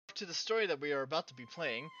to the story that we are about to be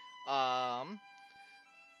playing. Um,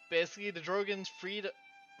 Basically, the Drogons freed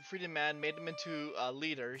a man, made him into a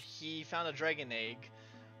leader. He found a dragon egg.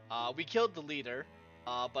 We killed the leader,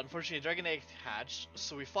 but unfortunately, a dragon egg hatched.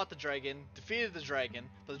 So we fought the dragon, defeated the dragon,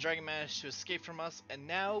 but the dragon managed to escape from us, and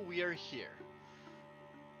now we are here.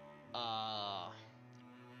 A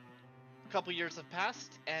couple years have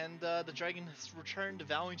passed, and the dragon has returned,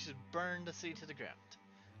 vowing to burn the city to the ground.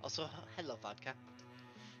 Also, hello, vodka.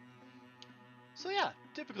 So yeah,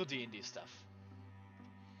 typical D&D stuff.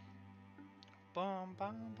 Bum,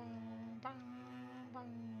 bum, bum, bum, bum.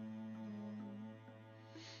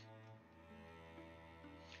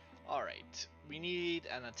 Alright, we need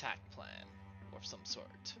an attack plan of some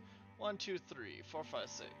sort. 1, 2, 3, 4, 5,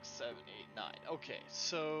 6, 7, 8, 9. Okay,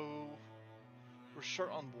 so we're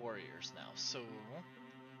short on warriors now, so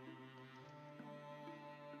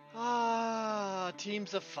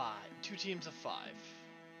teams of 5. 2 teams of 5.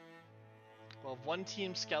 We'll have one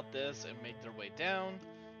team scout this and make their way down.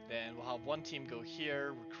 Then we'll have one team go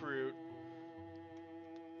here, recruit.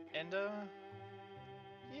 And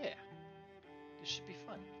yeah. This should be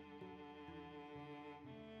fun.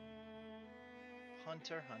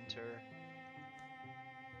 Hunter.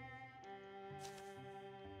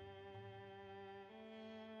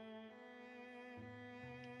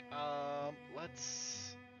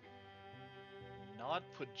 Let's not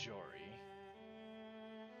put Jory.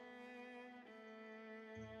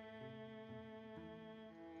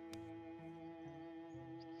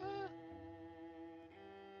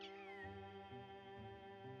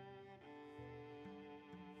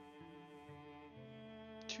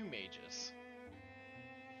 Two mages.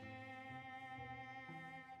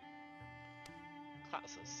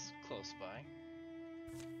 Classes close by.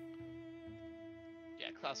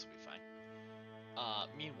 Yeah, class will be fine.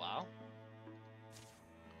 Meanwhile,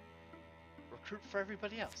 recruit for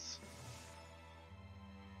everybody else.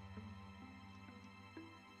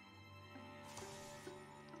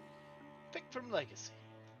 Pick from Legacy.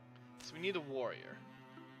 So we need a warrior.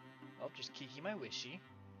 I'll just Kiki my wishy.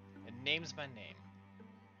 And name's my name.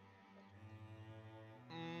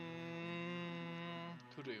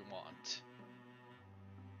 Who do we want?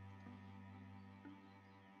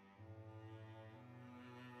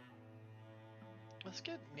 Let's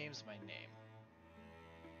get names my name.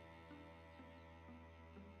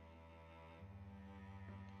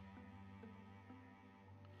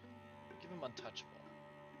 Give him untouchable.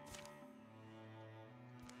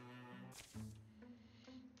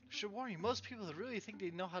 Should warn you, most people really think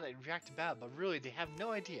they know how to react to battle, but really they have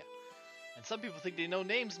no idea. And some people think they know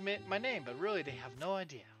my name, but really they have no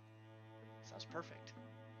idea. Sounds perfect.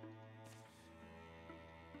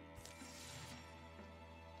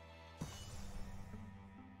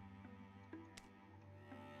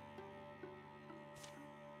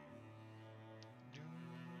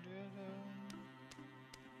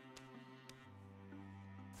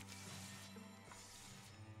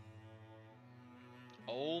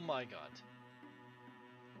 Oh my god.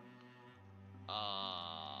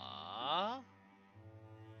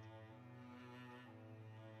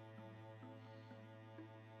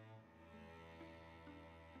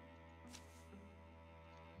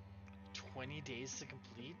 20 days to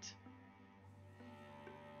complete?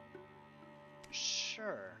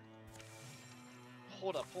 Sure.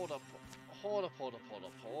 Hold up.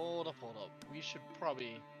 We should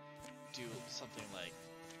probably do something like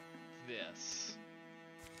this.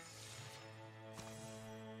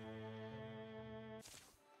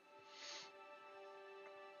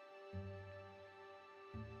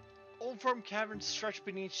 Old farm caverns stretch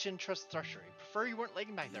beneath Shintrust's threshery. Prefer you weren't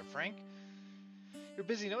lagging back there, Frank. You're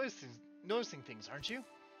busy noticing things, aren't you?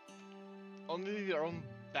 Only their own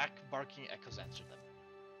back-barking echoes answered them.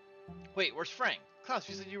 Wait, where's Frank? Klaus,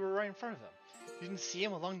 you said you were right in front of him. You didn't see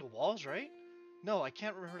him along the walls, right? No, I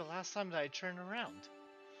can't remember the last time that I turned around.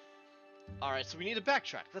 Alright, so we need to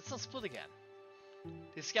backtrack. Let's not split again.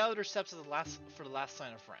 They scouted their steps for the last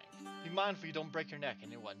sign of Frank. Be mindful you don't break your neck,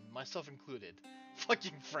 anyone, myself included.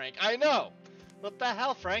 Fucking Frank, I know! What the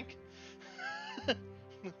hell, Frank?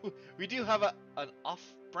 We do have an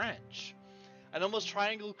off branch. An almost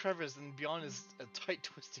triangle crevice, and beyond is a tight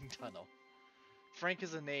twisting tunnel. Frank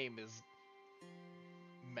as a name is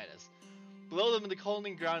menace. Below them in the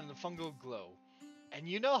cooling ground and the fungal glow. And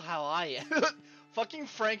you know how I am. Fucking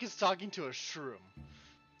Frank is talking to a shroom.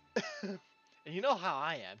 And you know how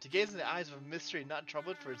I am. To gaze in the eyes of a mystery not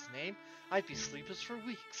troubled for its name, I'd be sleepless for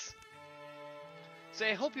weeks. So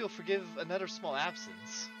I hope you'll forgive another small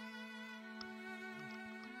absence.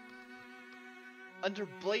 Under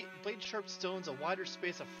blade-sharp stones, a wider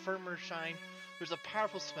space of firmer shine, There's a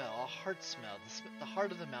powerful smell, a heart smell, the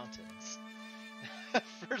heart of the mountains. At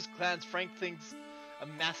first glance, Frank thinks a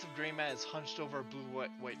massive gray man is hunched over a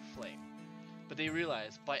blue-white flame. But they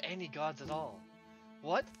realize, by any gods at all.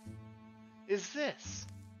 What is this?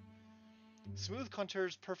 Smooth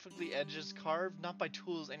contours, perfectly edges carved, not by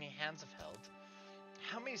tools any hands have held.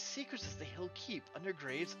 How many secrets does the hill keep, under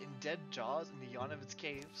graves, in dead jaws, in the yawn of its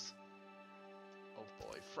caves? Oh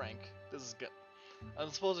boy, Frank, this is good. I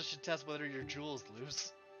suppose I should test whether your jewel's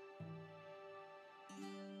loose.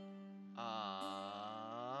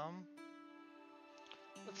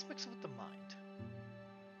 Let's mix it with the mind.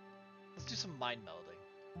 Let's do some mind melding.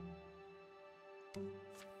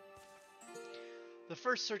 The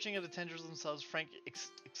first searching of the tendrils themselves, Frank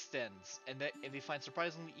extends, and they find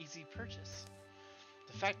surprisingly easy purchase.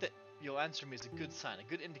 The fact that you'll answer me is a good sign, a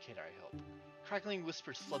good indicator, I hope. Crackling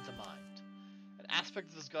whispers flood the mind. An aspect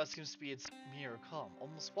of this god seems to be its mere calm,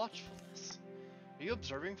 almost watchfulness. Are you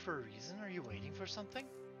observing for a reason? Are you waiting for something?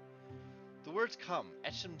 The words come,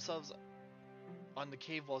 etched themselves on the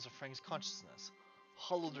cave walls of Frank's consciousness.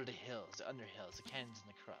 Hollowed are the hills, the underhills, the canyons, and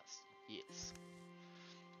the crust. Yes.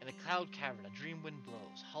 In a cloud cavern, a dream wind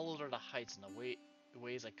blows. Hollowed are the heights and the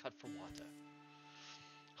ways I cut for water.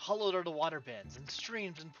 Hollowed are the water beds and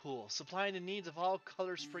streams and pools, supplying the needs of all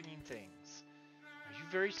color-springing things. Are you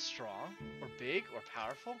very strong, or big, or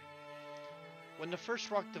powerful? When the first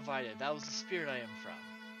rock divided, that was the spirit I am from.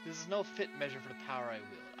 This is no fit measure for the power I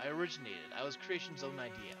wield. I originated. I was creation's own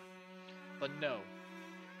idea. But no.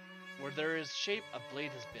 Where there is shape, a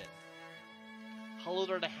blade has been. Hollowed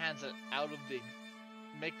are the hands that out of the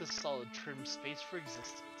make the solid trim space for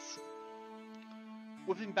existence.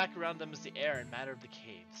 Whipping back around them is the air and matter of the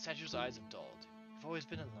cave. The statue's eyes have dulled. You've always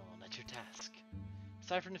been alone at your task.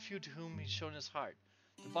 Aside from the few to whom he's shown his heart,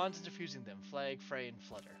 the bonds interfusing them flag, fray, and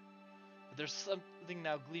flutter. But there's something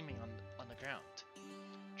now gleaming on the ground.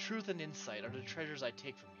 Truth and insight are the treasures I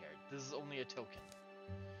take from here. This is only a token.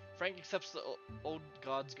 Frank accepts the old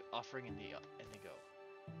god's offering and they go.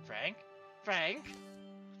 Frank? Frank?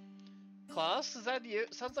 Klaus, is that you?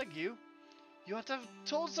 Sounds like you. You ought to have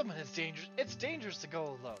told someone it's dangerous. It's dangerous to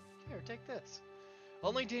go alone. Here, take this.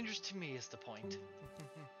 Only dangerous to me is the point.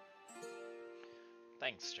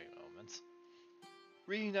 Thanks, Stray Moments.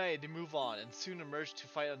 Reunited, they move on and soon emerge to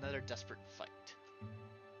fight another desperate fight.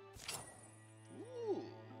 Ooh.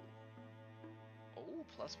 Oh,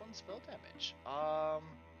 +1 spell damage.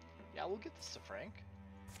 Yeah, we'll get this to Frank.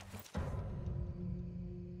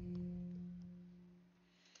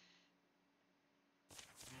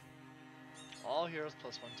 All heroes +1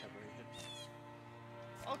 temporary hit.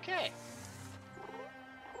 Okay.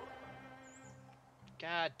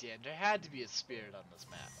 God damn, there had to be a spirit on this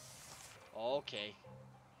map. Okay.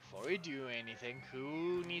 Before we do anything,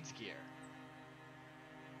 who needs gear?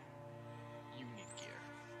 You need gear.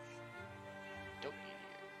 Don't need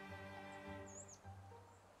gear.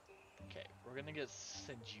 Okay, we're gonna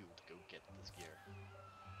send you to go get this gear.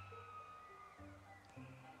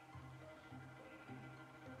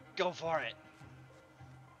 Go for it!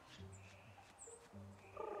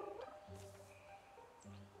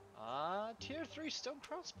 Tier 3 stone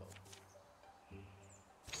crossbow.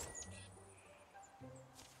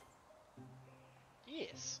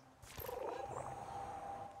 Yes.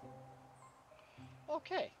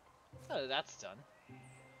 Okay. Now that that's done,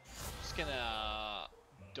 just gonna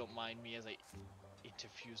don't mind me as I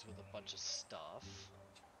interfuse with a bunch of stuff.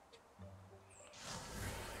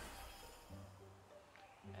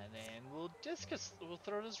 And then we'll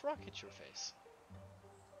throw this rock at your face.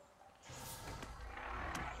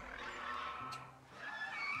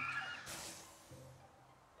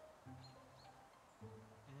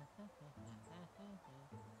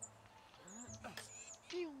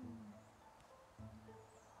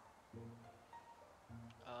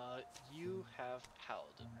 You have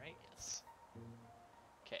Paladin, right? Yes.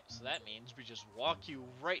 Okay, so that means we just walk you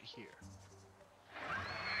right here.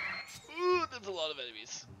 Ooh, there's a lot of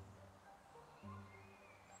enemies.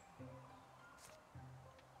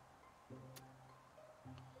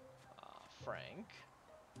 Frank.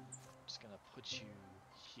 Just gonna put you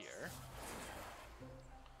here.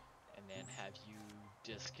 And then have you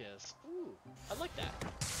discus. Ooh, I like that.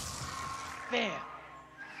 Bam!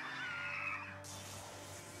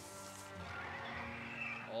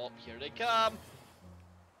 Oh, here they come!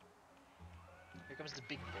 Here comes the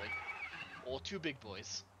big boy. Oh, two big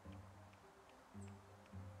boys.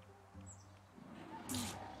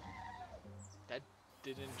 That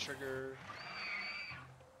didn't trigger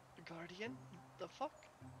the Guardian? The fuck?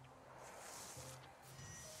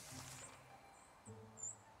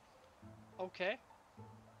 Okay.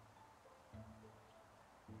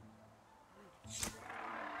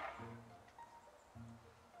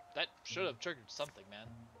 That should have triggered something, man.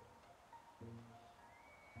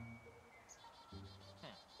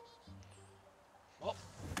 Well,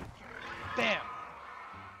 bam!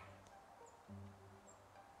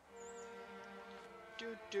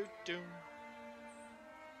 Do do do.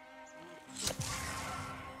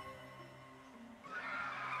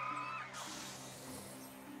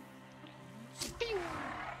 Pew!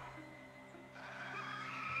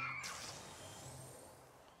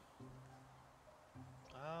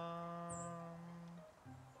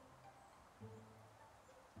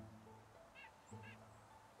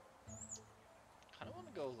 I don't want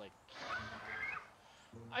to go like.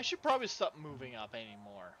 I should probably stop moving up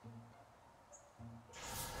anymore.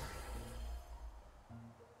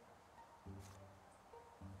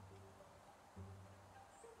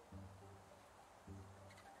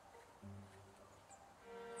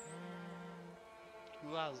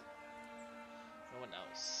 Who else? No one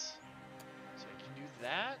else. So I can do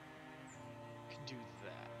that. Can do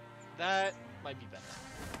that. That might be better.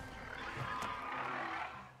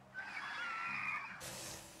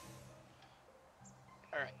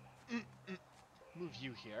 Alright. Move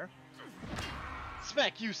you here.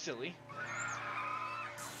 Smack you, silly.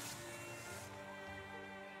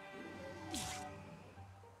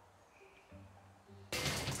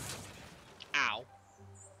 Ow.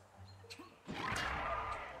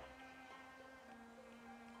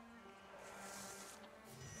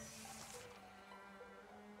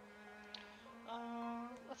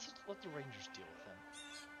 Let's just let the Rangers deal with him.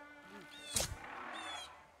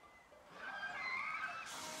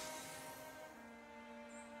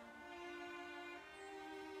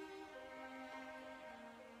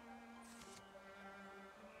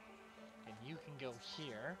 And you can go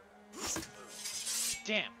here.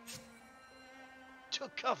 Damn!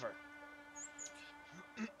 Took cover!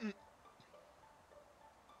 Oh,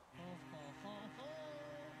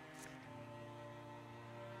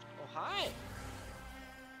 hi!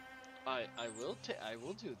 I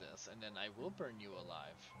will do this, and then I will burn you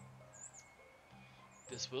alive.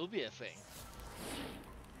 This will be a thing.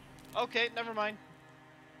 Okay, never mind.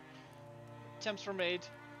 Attempts were made.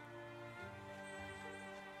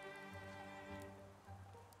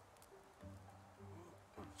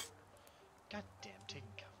 God damn,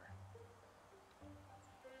 taking cover.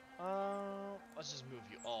 Let's just move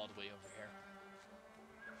you all the way over here.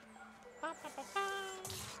 Ba, ba, ba, ba.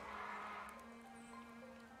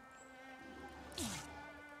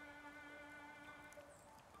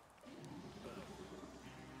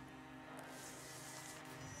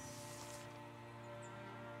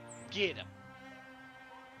 Get him.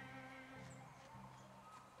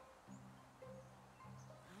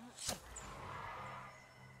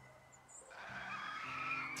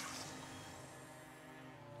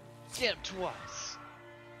 Get him twice.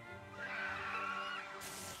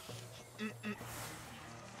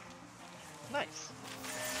 Nice.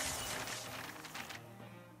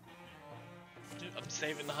 Dude, I'm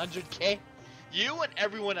saving 100K. You and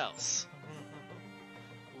everyone else.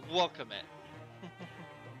 Welcome it.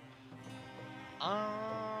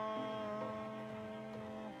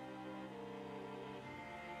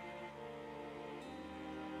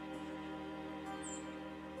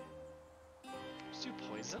 Let's do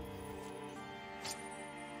poison.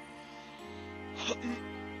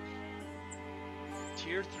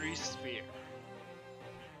 Tier 3 sphere.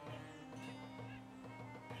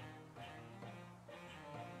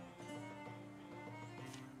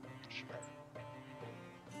 Sure.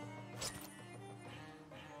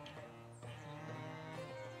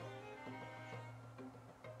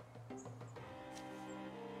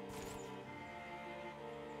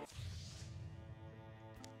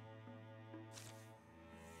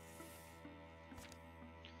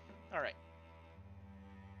 Alright.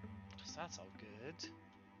 So that's all good.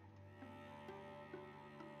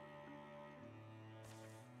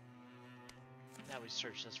 Now we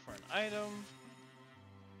search this for an item.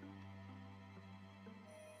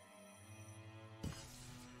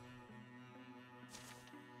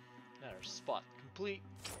 Now our spot complete.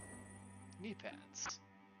 Knee pads.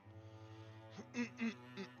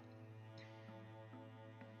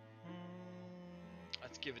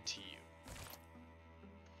 Let's give it to you.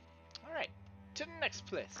 Alright, to the next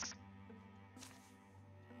place.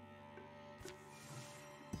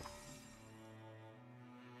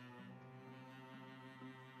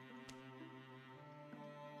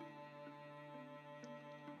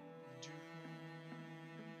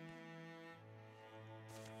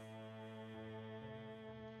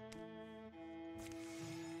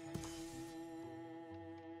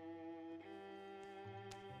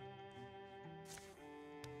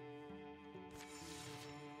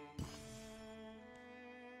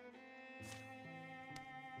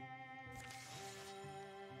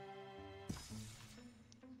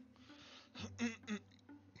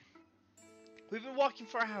 We've been walking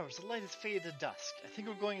for hours. The light has faded to dusk. I think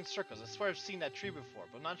we're going in circles. I swear I've seen that tree before,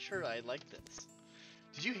 but I'm not sure I like this.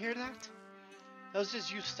 Did you hear that? That was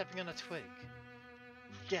just you stepping on a twig.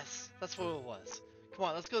 Yes, that's what it was. Come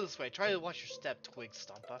on, let's go this way. Try to watch your step, twig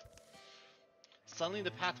stomper. Suddenly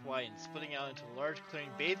the path widens, splitting out into a large clearing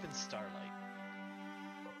bathed in starlight.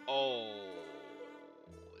 Oh,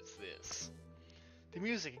 it's this. The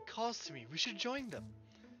music, it calls to me. We should join them.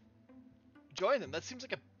 Join them? That seems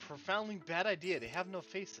like a profoundly bad idea. They have no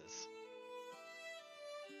faces.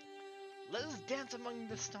 Let us dance among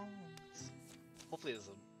the stones. Hopefully it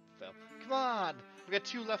doesn't fail. Come on! I've got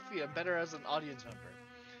 2 left feet. I'm better as an audience member.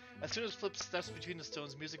 As soon as Flip steps between the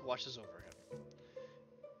stones, music washes over him.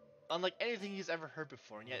 Unlike anything he's ever heard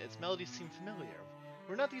before, and yet its melodies seem familiar.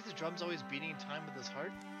 Were not these the drums always beating in time with his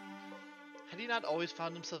heart? Had he not always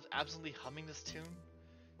found himself absently humming this tune?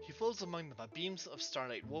 He floats among them by beams of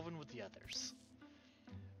starlight woven with the others.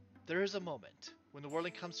 There is a moment when the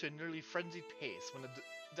whirling comes to a nearly frenzied pace, when the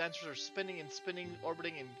dancers are spinning and spinning,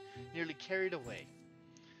 orbiting and nearly carried away.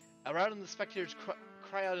 Around him, the spectators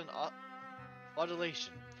cry out in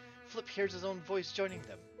adulation. Flip hears his own voice joining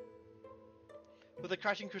them. With a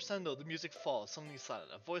crashing crescendo, the music falls, suddenly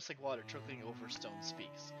silent. A voice like water trickling over stone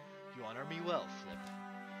speaks. You honor me well, Flip.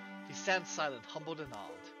 He stands silent, humbled and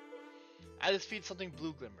awed. At his feet, something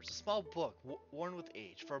blue glimmers. A small book, worn with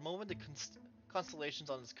age. For a moment, the constellations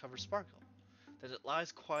on its cover sparkle. Then it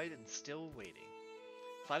lies quiet and still waiting.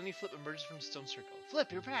 Finally, Flip emerges from the stone circle.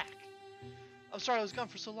 Flip, you're back! I'm sorry I was gone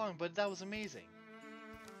for so long, but that was amazing.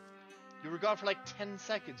 You were gone for like 10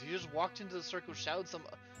 seconds. You just walked into the circle, shouted some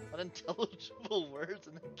unintelligible words,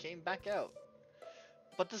 and then came back out.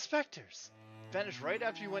 But the specters vanished right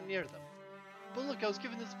after you went near them. But look, I was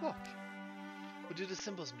given this book. What do the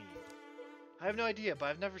symbols mean? I have no idea,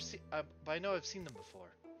 but I know I've seen them before.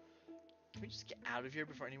 Can we just get out of here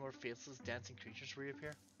before any more faceless dancing creatures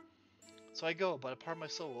reappear? So I go, but a part of my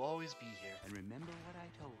soul will always be here. And remember what I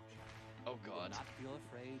told you. Oh God. You will not feel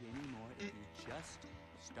afraid anymore if you just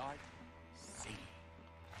start singing.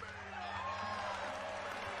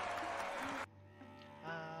 I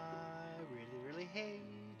really, really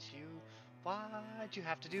hate you. Why'd you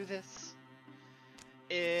have to do this?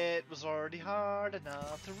 It was already hard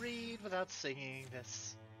enough to read without singing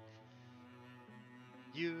this.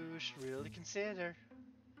 You should really consider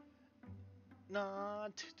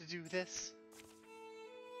not to do this.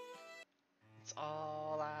 It's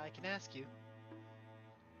all I can ask you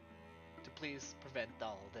to please prevent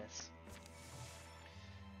all this.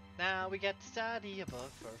 Now we get to study a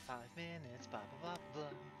book for 5 minutes, blah blah blah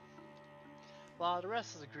blah. While the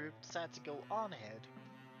rest of the group decide to go on ahead.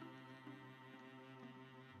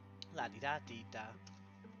 La di da di da.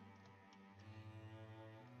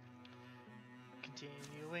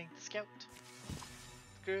 Continuing to scout.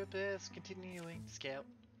 The group is continuing to scout.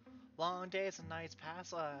 Long days and nights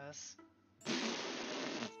pass us.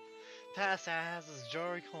 Pass as his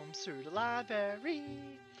joy combs through the library.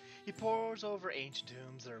 He pores over ancient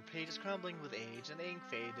tombs, their pages crumbling with age and ink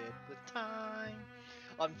faded with time.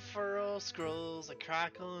 Unfurl scrolls that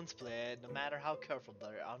crackle and split, no matter how careful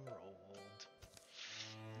they're unrolled.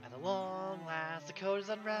 At a long last, the code is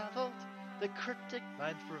unraveled, the cryptic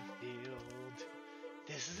lines revealed.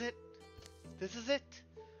 This is it. This is it.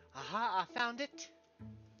 Aha, I found it.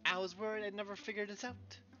 I was worried I'd never figure this out.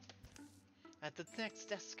 At the next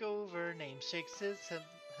desk over, Name shakes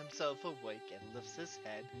himself awake and lifts his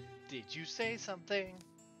head. Did you say something?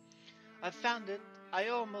 I found it. I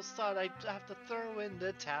almost thought I'd have to throw in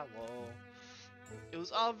the towel. It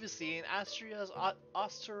was obviously in Astria's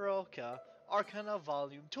Osteroca Arcana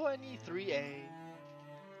Volume 23A.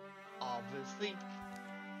 Obviously.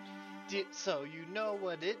 So you know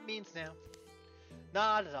what it means now.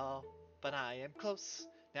 Not at all, but I am close.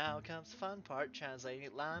 Now comes the fun part, translating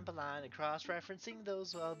it line by line and cross-referencing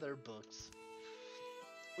those other books.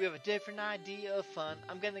 We have a different idea of fun.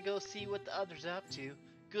 I'm gonna go see what the others are up to.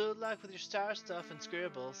 Good luck with your star stuff and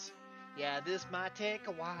scribbles. Yeah, this might take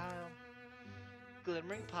a while.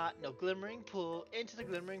 Glimmering pot, no glimmering pool. Into the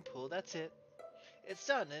glimmering pool, that's it. It's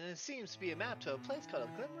done, and it seems to be a map to a place called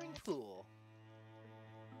a glimmering pool.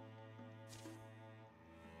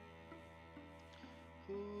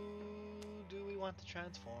 Who do we want to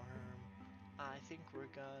transform? I think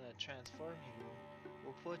we're gonna transform you.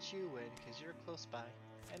 We'll put you in because you're close by,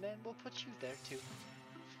 and then we'll put you there too.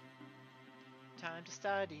 Time to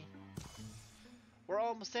study. We're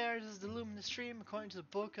almost there. This is the luminous stream according to the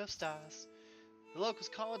Book of Stars. The locals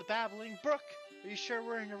call it the Babbling Brook. Are you sure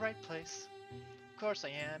we're in the right place? Of course I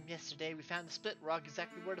am. Yesterday we found the split rock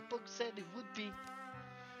exactly where the book said it would be.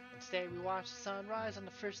 And today we watched the sun rise on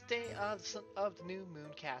the first day of the new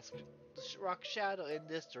moon cast. rock shadow in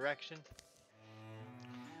this direction.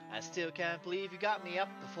 I still can't believe you got me up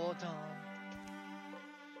before dawn.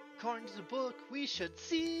 According to the book, we should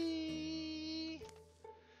see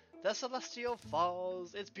the celestial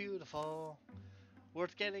falls. It's beautiful,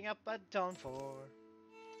 worth getting up at dawn for.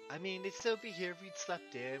 I mean, they'd still be here if we'd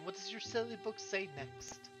slept in. What does your silly book say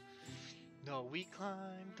next? No, we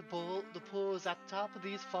climbed the pools at the top of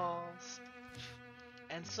these falls.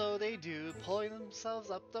 And so they do, pulling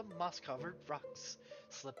themselves up the moss-covered rocks,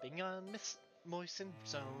 slipping on moistened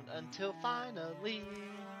zone until finally,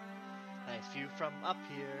 nice view from up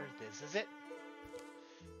here, this is it.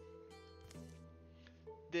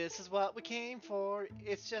 This is what we came for,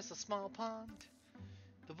 it's just a small pond.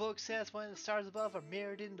 The book says when the stars above are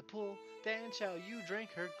mirrored in the pool, then shall you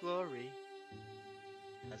drink her glory.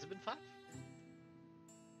 Has it been 5?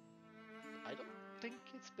 I don't think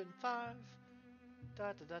it's been 5.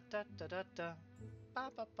 Da da da da da da da.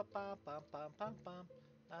 Ba ba ba ba ba ba ba ba.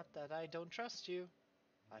 Not that I don't trust you.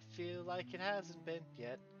 I feel like it hasn't been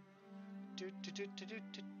yet. Do do do do do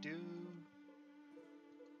do do.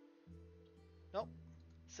 Nope.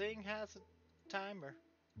 Sing has a timer.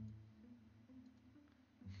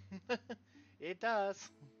 It does.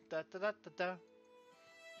 Da da da da da.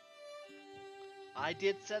 I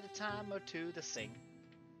did set a timer to the sing.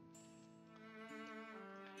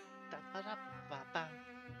 Da ba da ba ba.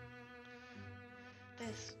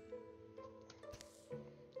 This.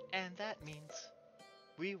 And that means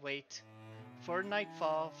we wait for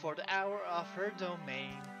nightfall for the hour of her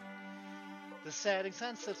domain. The setting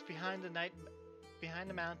sun slips behind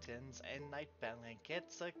the mountains, and night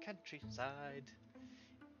blankets the countryside.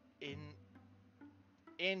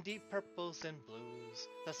 In deep purples and blues,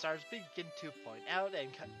 the stars begin to point out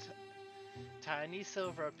and cut tiny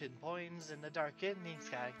silver pinpoints in the darkening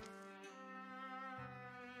sky.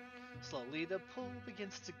 Slowly the pool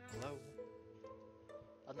begins to glow.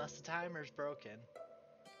 Unless the timer's broken.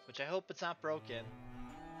 Which I hope it's not broken.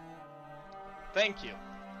 Thank you.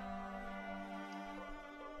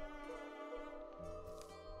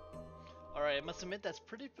 Alright, I must admit that's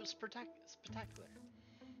pretty spectacular.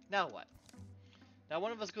 Now what? Now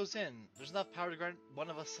one of us goes in. There's enough power to grant one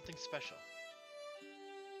of us something special.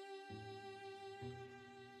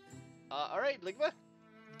 Alright, Ligma.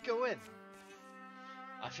 Go in.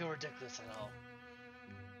 I feel ridiculous at all.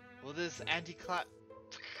 Will this anti-clock...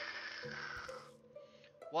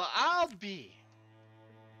 Well, I'll be.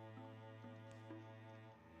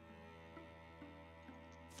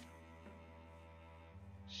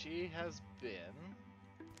 She has been.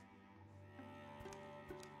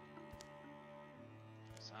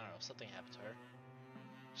 So, I don't know, something happened to her.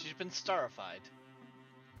 She's been starified.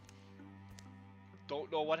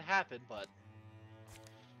 Don't know what happened, but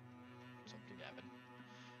something happened.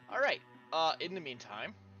 Alright, in the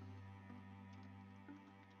meantime,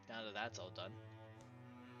 now that that's all done,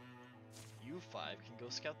 you 5 can go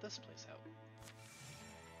scout this place out.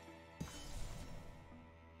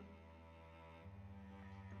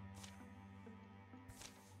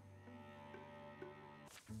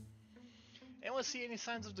 Anyone see any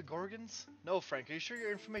signs of the Gorgons? No, Frank, are you sure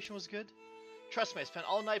your information was good? Trust me, I spent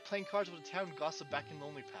all night playing cards with the town gossip back in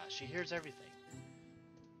Lonely Pass. She hears everything.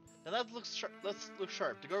 Now let's look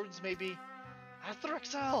sharp. The Gorgons may be...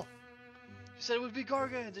 Thrixel! You said it would be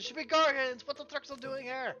Gorgons! It should be Gorgons! What's the Thrixel doing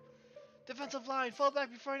here? Defensive line, fall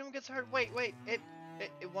back before anyone gets hurt. Wait, it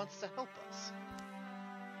wants to help us.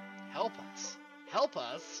 Help us? Help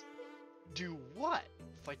us? Do what?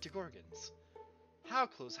 Fight the Gorgons. How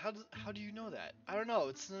close? How do you know that? I don't know,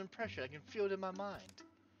 it's an impression. I can feel it in my mind.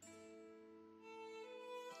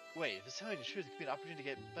 Wait, if it's telling the truth, it could be an opportunity to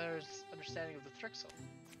get a better understanding of the Thrixel.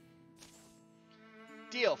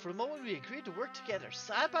 Deal. For the moment, we agreed to work together,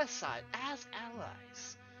 side by side, as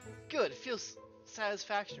allies. Good. It feels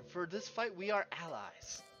satisfaction. For this fight, we are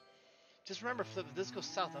allies. Just remember, Flip, if this goes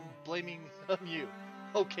south, I'm blaming on you.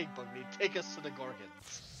 Okay, Bugby, take us to the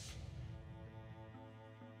Gorgons.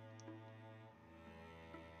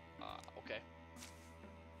 Okay.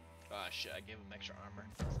 Ah, shit, I gave him extra armor.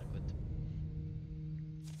 That's not good.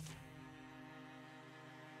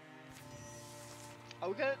 Oh,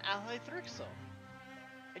 we got an ally Thrixel.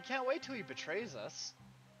 I can't wait till he betrays us.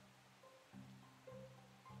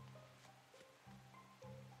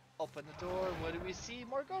 Open the door, what do we see?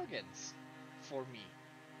 More Gorgons. For me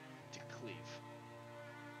to cleave.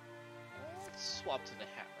 Let's swap to the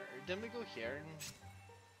hammer. Then we go here and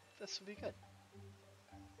this will be good.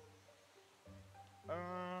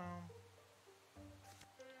 Can't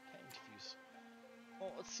infuse.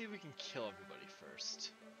 Well, let's see if we can kill everybody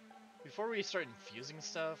first. Before we start infusing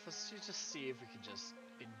stuff, let's just see if we can just,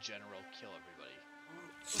 in general, kill everybody.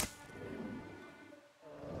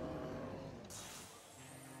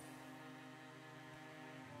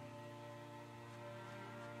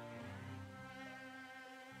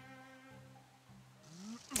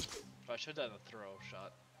 should have done a throw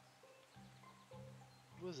shot.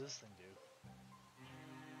 What does this thing do?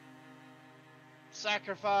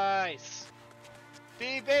 Sacrifice!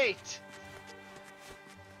 Be bait!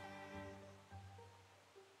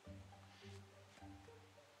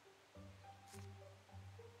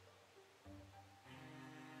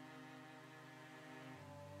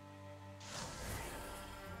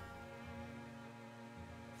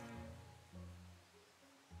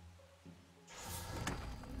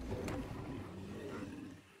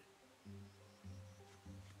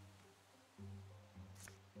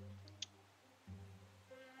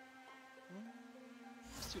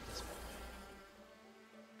 Let's do this one.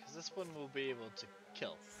 Because this one will be able to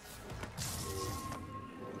kill.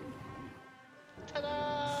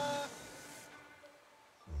 Ta-da!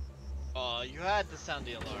 Oh, you had to sound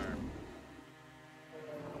the alarm.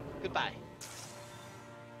 Goodbye.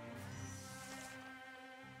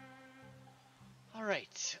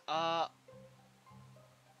 Alright,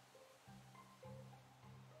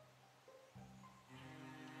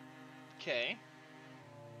 okay.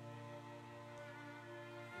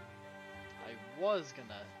 I was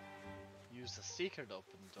gonna use the seeker to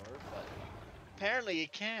open the door, but apparently you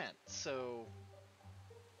can't, so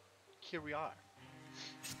here we are.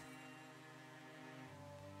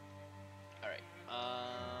 Alright,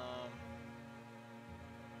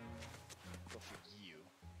 go for you.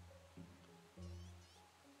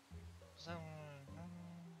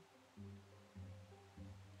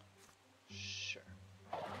 Sure.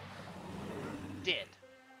 Dead.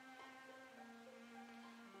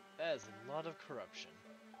 That is a lot of corruption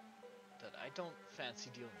that I don't fancy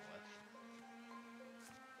dealing with.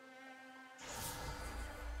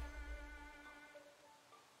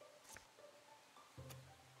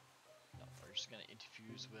 No, we're just gonna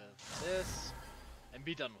interfuse with this and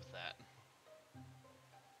be done with that.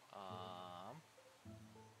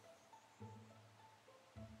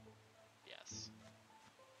 Yes.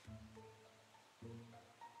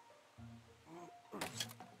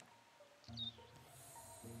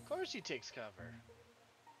 Of course he takes cover.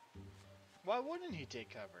 Why wouldn't he take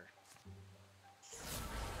cover?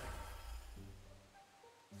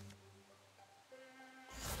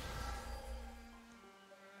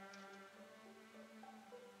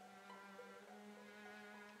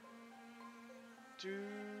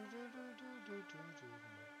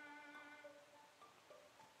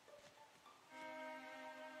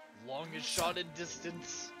 Longest shot in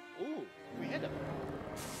distance. Ooh, we hit him.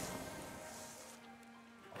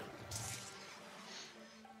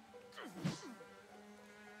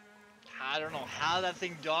 I don't know how that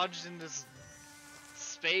thing dodged in this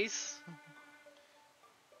space.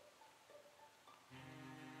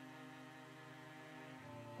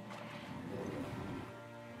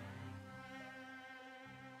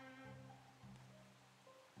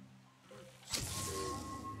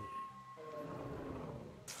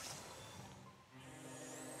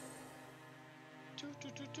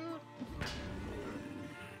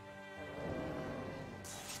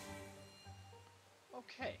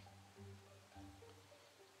 Okay.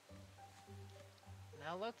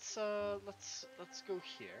 Now let's go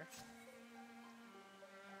here.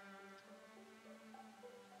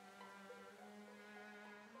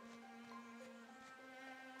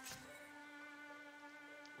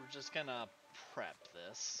 We're just gonna prep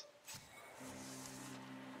this.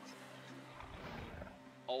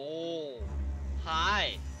 Oh,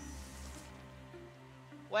 hi.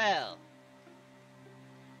 Well.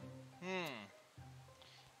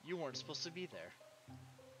 You weren't supposed to be there.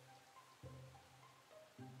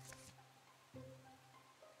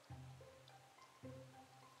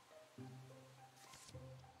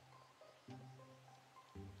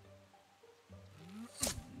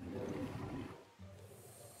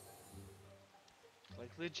 Like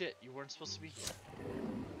legit, you weren't supposed to be here.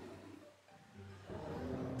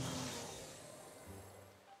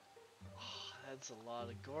 Oh, that's a lot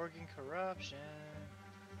of Gorgon corruption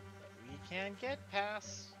that we can't get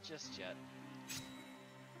past just yet.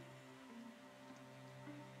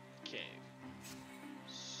 Okay.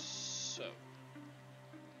 So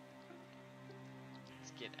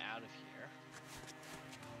let's get out of here.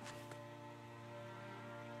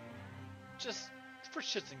 Just for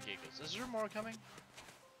shits and giggles. Is there more coming?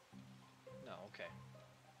 No, okay.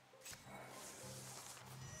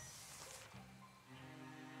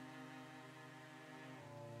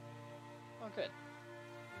 Oh, good.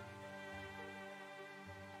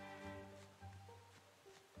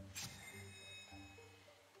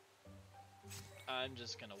 I'm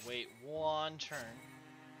just gonna wait one turn.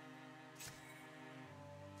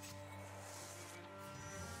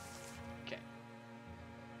 Okay.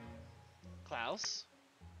 Klaus,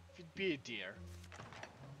 if Be a dear.